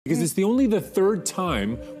Because it's the third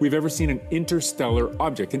time we've ever seen an interstellar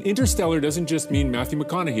object. And interstellar doesn't just mean Matthew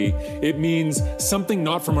McConaughey, it means something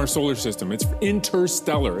not from our solar system. It's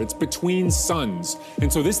interstellar, it's between suns.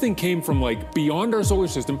 And so this thing came from like beyond our solar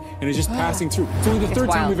system and is just passing through. It's only the third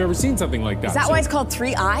time we've ever seen something like that. Is that why it's called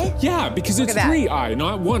 3I? Yeah, because it's 3I,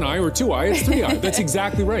 not 1I or 2I, it's 3I. That's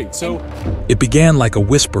exactly right. So it began like a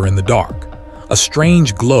whisper in the dark, a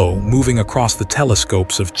strange glow moving across the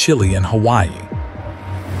telescopes of Chile and Hawaii.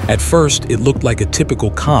 At first, it looked like a typical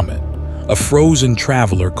comet, a frozen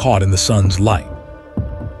traveler caught in the sun's light.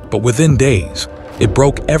 But within days, it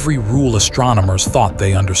broke every rule astronomers thought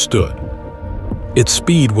they understood. Its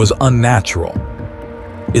speed was unnatural.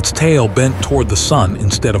 Its tail bent toward the sun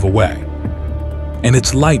instead of away. And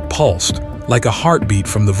its light pulsed like a heartbeat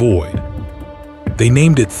from the void. They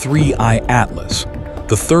named it 3I Atlas,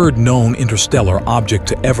 the third known interstellar object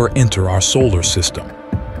to ever enter our solar system.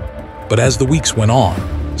 But as the weeks went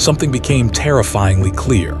on, something became terrifyingly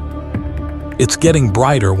clear. It's getting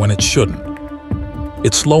brighter when it shouldn't.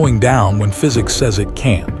 It's slowing down when physics says it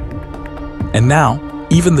can't. And now,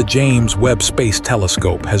 even the James Webb Space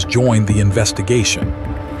Telescope has joined the investigation,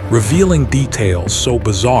 revealing details so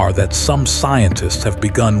bizarre that some scientists have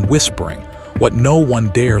begun whispering what no one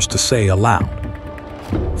dares to say aloud.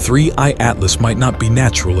 3I Atlas might not be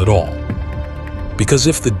natural at all. Because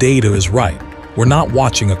if the data is right, we're not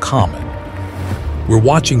watching a comet. We're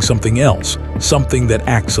watching something else, something that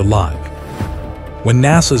acts alive. When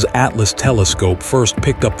NASA's Atlas telescope first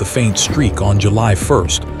picked up the faint streak on July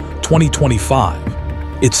 1st,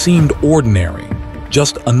 2025, it seemed ordinary,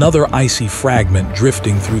 just another icy fragment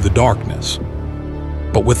drifting through the darkness.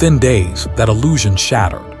 But within days, that illusion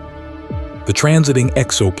shattered. The Transiting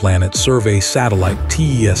Exoplanet Survey Satellite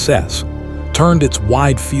TESS turned its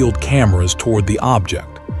wide-field cameras toward the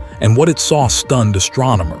object, and what it saw stunned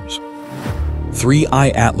astronomers.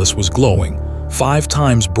 3I Atlas was glowing 5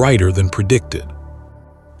 times brighter than predicted.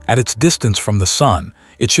 At its distance from the sun,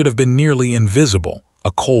 it should have been nearly invisible,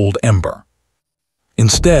 a cold ember.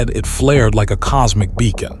 Instead, it flared like a cosmic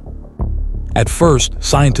beacon. At first,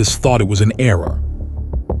 scientists thought it was an error.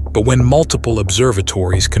 But when multiple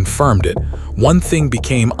observatories confirmed it, one thing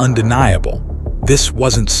became undeniable. This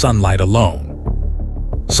wasn't sunlight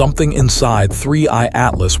alone. Something inside 3I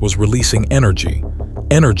Atlas was releasing energy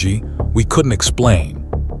we couldn't explain.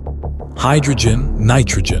 Hydrogen,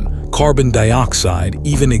 nitrogen, carbon dioxide,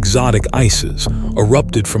 even exotic ices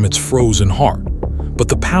erupted from its frozen heart, but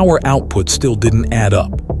the power output still didn't add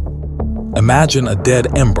up. Imagine a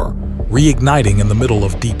dead ember reigniting in the middle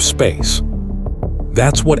of deep space.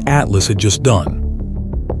 That's what Atlas had just done.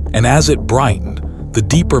 And as it brightened, the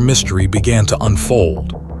deeper mystery began to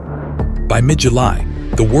unfold. By mid-July,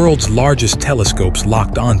 the world's largest telescopes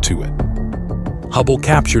locked onto it. Hubble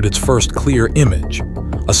captured its first clear image,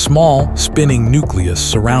 a small, spinning nucleus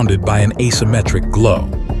surrounded by an asymmetric glow.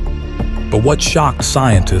 But what shocked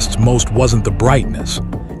scientists most wasn't the brightness,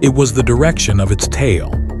 it was the direction of its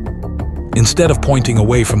tail. Instead of pointing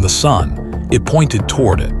away from the sun, it pointed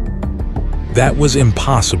toward it. That was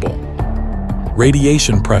impossible.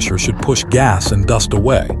 Radiation pressure should push gas and dust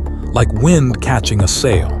away, like wind catching a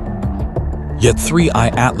sail. Yet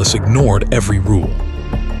 3I Atlas ignored every rule.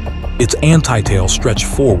 Its antitail stretched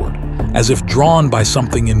forward, as if drawn by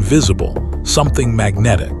something invisible, something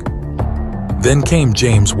magnetic. Then came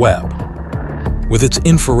James Webb. With its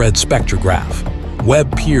infrared spectrograph,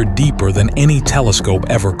 Webb peered deeper than any telescope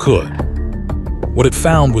ever could. What it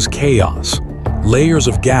found was chaos, layers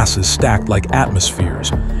of gases stacked like atmospheres,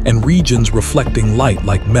 and regions reflecting light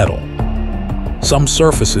like metal. Some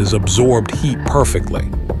surfaces absorbed heat perfectly,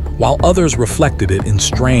 while others reflected it in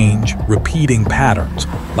strange, repeating patterns,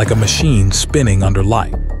 like a machine spinning under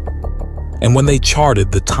light. And when they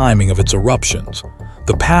charted the timing of its eruptions,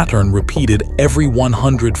 the pattern repeated every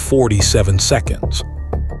 147 seconds.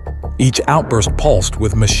 Each outburst pulsed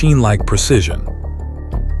with machine-like precision.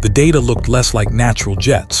 The data looked less like natural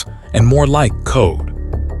jets and more like code.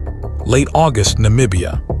 Late August,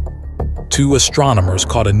 Namibia. 2 astronomers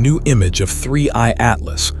caught a new image of 3I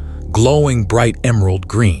Atlas, glowing bright emerald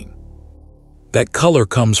green. That color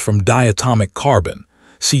comes from diatomic carbon,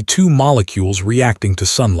 C2 molecules reacting to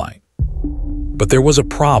sunlight. But there was a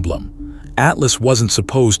problem. Atlas wasn't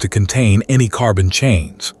supposed to contain any carbon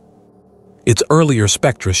chains. Its earlier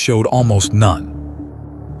spectra showed almost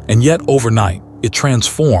none. And yet overnight, it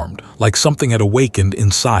transformed like something had awakened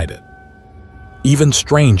inside it. Even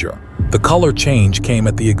stranger, the color change came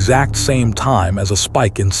at the exact same time as a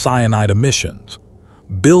spike in cyanide emissions.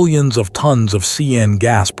 Billions of tons of CN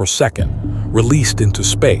gas per second released into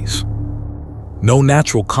space. No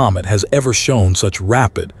natural comet has ever shown such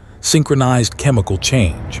rapid, synchronized chemical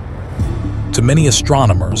change. To many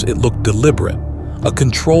astronomers, it looked deliberate, a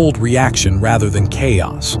controlled reaction rather than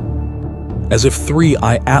chaos, as if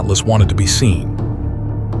 3I Atlas wanted to be seen.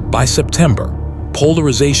 By September,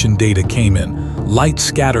 polarization data came in, light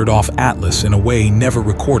scattered off Atlas in a way never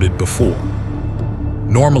recorded before.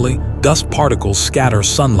 Normally, dust particles scatter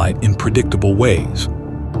sunlight in predictable ways.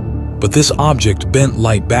 But this object bent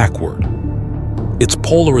light backward. Its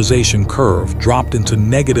polarization curve dropped into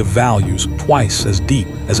negative values twice as deep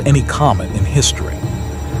as any comet in history.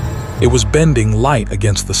 It was bending light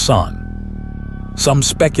against the sun. Some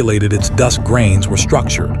speculated its dust grains were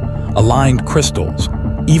structured, aligned crystals,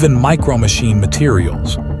 even micromachine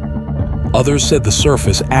materials. Others said the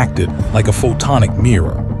surface acted like a photonic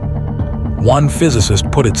mirror. One physicist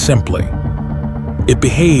put it simply, "It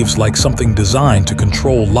behaves like something designed to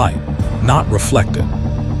control light, not reflect it."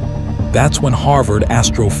 That's when Harvard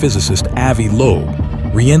astrophysicist Avi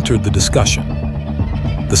Loeb re-entered the discussion.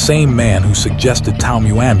 The same man who suggested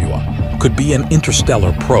Oumuamua could be an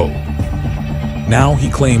interstellar probe. Now he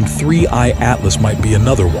claimed 3I Atlas might be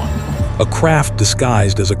another one, a craft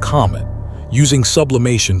disguised as a comet, using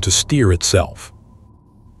sublimation to steer itself.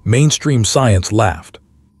 Mainstream science laughed.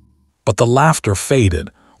 But the laughter faded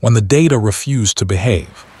when the data refused to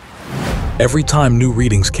behave. Every time new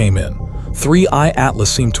readings came in, 3I Atlas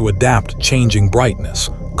seemed to adapt, changing brightness,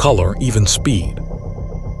 color, even speed.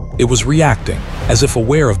 It was reacting, as if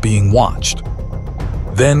aware of being watched.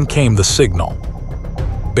 Then came the signal.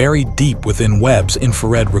 Buried deep within Webb's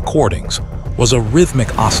infrared recordings was a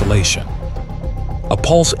rhythmic oscillation. A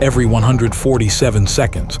pulse every 147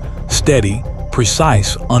 seconds, steady,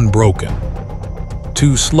 precise, unbroken.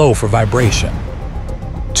 Too slow for vibration.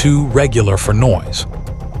 Too regular for noise.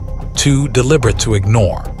 Too deliberate to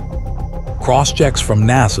ignore. Cross-checks from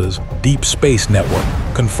NASA's Deep Space Network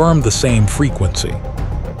confirmed the same frequency.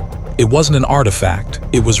 It wasn't an artifact,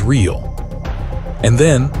 it was real. And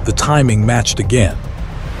then the timing matched again.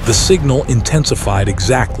 The signal intensified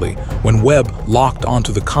exactly when Webb locked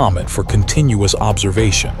onto the comet for continuous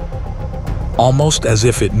observation. Almost as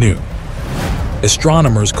if it knew.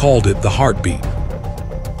 Astronomers called it the heartbeat.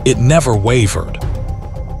 It never wavered.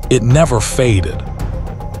 It never faded.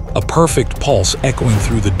 A perfect pulse echoing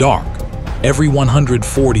through the dark every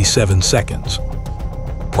 147 seconds.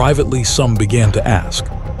 Privately, some began to ask,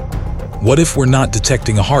 what if we're not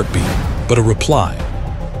detecting a heartbeat, but a reply?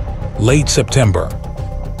 Late September,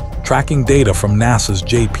 tracking data from NASA's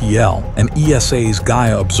JPL and ESA's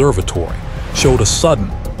Gaia Observatory showed a sudden,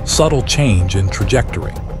 subtle change in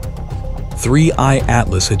trajectory. 3I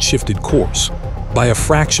Atlas had shifted course by a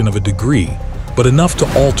fraction of a degree, but enough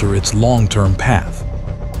to alter its long-term path.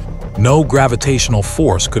 No gravitational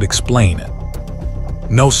force could explain it.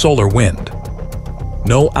 No solar wind.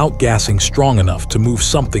 No outgassing strong enough to move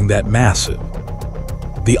something that massive.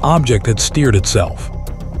 The object had steered itself.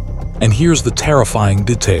 And here's the terrifying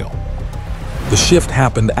detail. The shift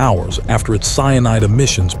happened hours after its cyanide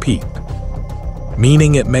emissions peaked,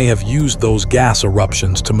 meaning it may have used those gas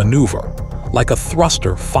eruptions to maneuver, like a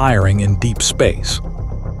thruster firing in deep space.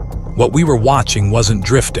 What we were watching wasn't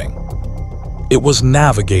drifting. It was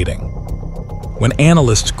navigating. When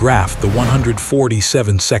analysts graphed the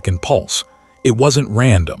 147-second pulse, it wasn't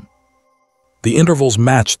random. The intervals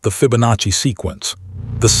matched the Fibonacci sequence,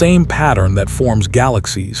 the same pattern that forms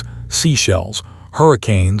galaxies, seashells,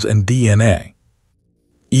 hurricanes, and DNA.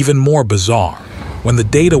 Even more bizarre, when the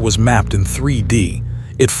data was mapped in 3D,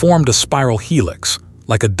 it formed a spiral helix,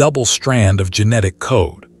 like a double strand of genetic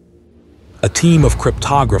code. A team of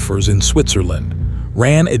cryptographers in Switzerland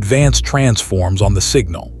ran advanced transforms on the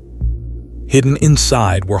signal. Hidden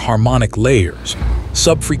inside were harmonic layers,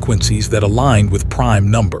 subfrequencies that aligned with prime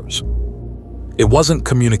numbers. It wasn't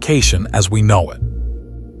communication as we know it.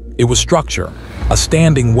 It was structure, a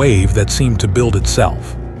standing wave that seemed to build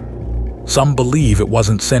itself. Some believe it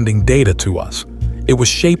wasn't sending data to us. It was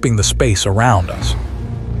shaping the space around us.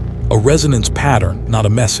 A resonance pattern, not a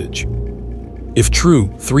message. If true,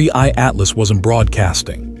 3I Atlas wasn't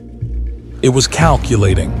broadcasting. It was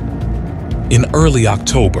calculating. In early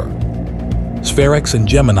October, Spherex and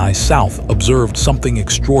Gemini South observed something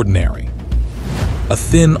extraordinary. A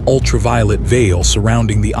thin ultraviolet veil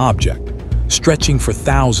surrounding the object, stretching for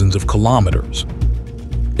thousands of kilometers.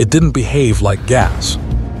 It didn't behave like gas.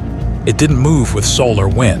 It didn't move with solar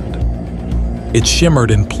wind. It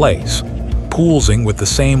shimmered in place, pulsing with the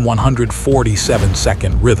same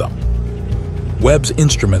 147-second rhythm. Webb's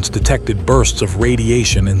instruments detected bursts of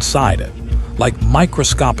radiation inside it, like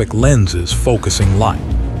microscopic lenses focusing light.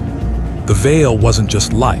 The veil wasn't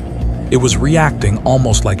just light, it was reacting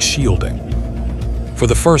almost like shielding. For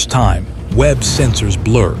the first time, Webb's sensors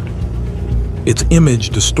blurred, its image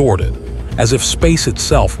distorted, as if space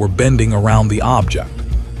itself were bending around the object.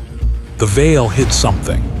 The veil hid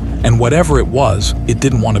something, and whatever it was, it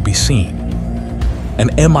didn't want to be seen.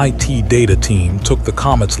 An MIT data team took the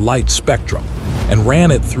comet's light spectrum and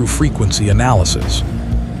ran it through frequency analysis.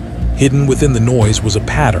 Hidden within the noise was a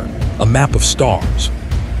pattern, a map of stars.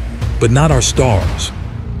 But not our stars.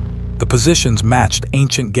 The positions matched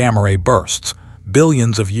ancient gamma-ray bursts,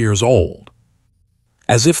 billions of years old.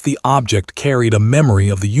 As if the object carried a memory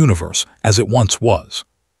of the universe as it once was.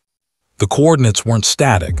 The coordinates weren't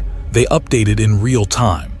static, they updated in real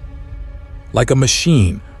time. Like a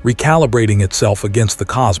machine recalibrating itself against the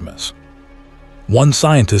cosmos. One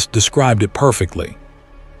scientist described it perfectly.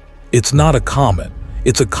 It's not a comet,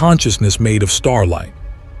 it's a consciousness made of starlight.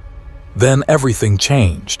 Then everything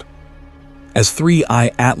changed. As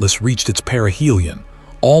 3I Atlas reached its perihelion,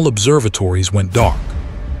 all observatories went dark.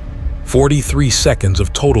 43 seconds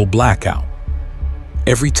of total blackout.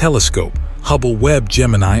 Every telescope, Hubble, Webb,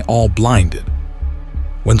 Gemini, all blinded.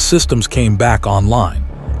 When systems came back online,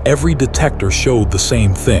 every detector showed the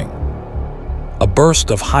same thing. A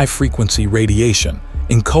burst of high-frequency radiation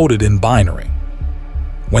encoded in binary.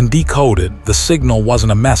 When decoded, the signal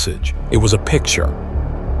wasn't a message, it was a picture.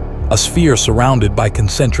 A sphere surrounded by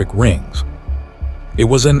concentric rings. It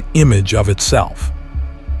was an image of itself.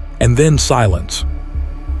 And then silence.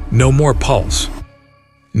 No more pulse.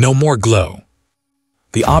 No more glow.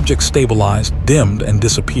 The object stabilized, dimmed, and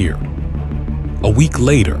disappeared. A week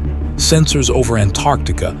later, sensors over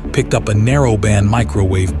Antarctica picked up a narrowband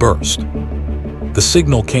microwave burst. The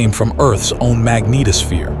signal came from Earth's own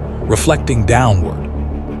magnetosphere, reflecting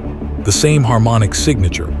downward. The same harmonic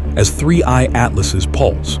signature as 3I Atlas's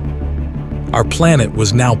pulse. Our planet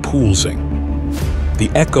was now pulsing. The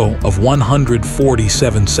echo of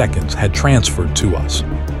 147 seconds had transferred to us.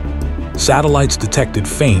 Satellites detected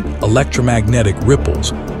faint electromagnetic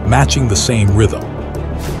ripples matching the same rhythm.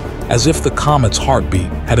 As if the comet's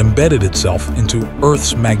heartbeat had embedded itself into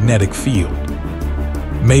Earth's magnetic field.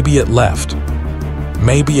 Maybe it left.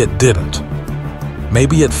 Maybe it didn't.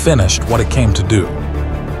 Maybe it finished what it came to do.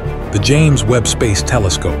 The James Webb Space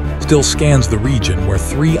Telescope still scans the region where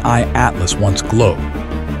 3I Atlas once glowed.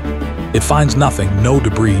 It finds nothing, no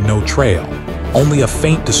debris, no trail, only a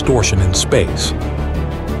faint distortion in space.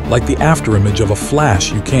 Like the afterimage of a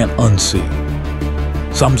flash you can't unsee.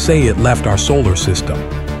 Some say it left our solar system.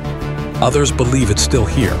 Others believe it's still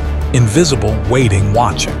here, invisible, waiting,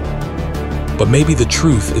 watching. But maybe the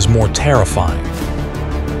truth is more terrifying.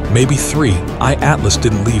 Maybe 3I Atlas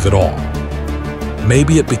didn't leave at all.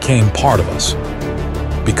 Maybe it became part of us.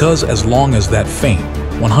 Because as long as that faint,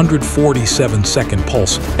 147-second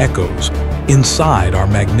pulse echoes inside our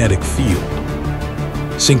magnetic field,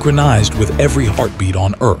 synchronized with every heartbeat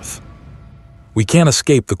on Earth, we can't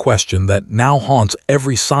escape the question that now haunts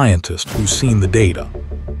every scientist who's seen the data.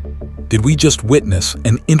 Did we just witness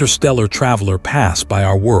an interstellar traveler pass by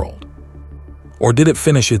our world? Or did it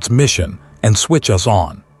finish its mission and switch us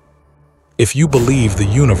on? If you believe the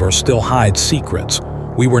universe still hides secrets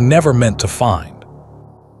we were never meant to find,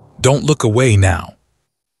 don't look away now.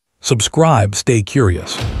 Subscribe, stay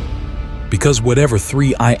curious. Because whatever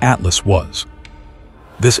 3I Atlas was,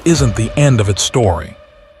 this isn't the end of its story.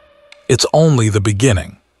 It's only the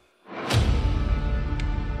beginning.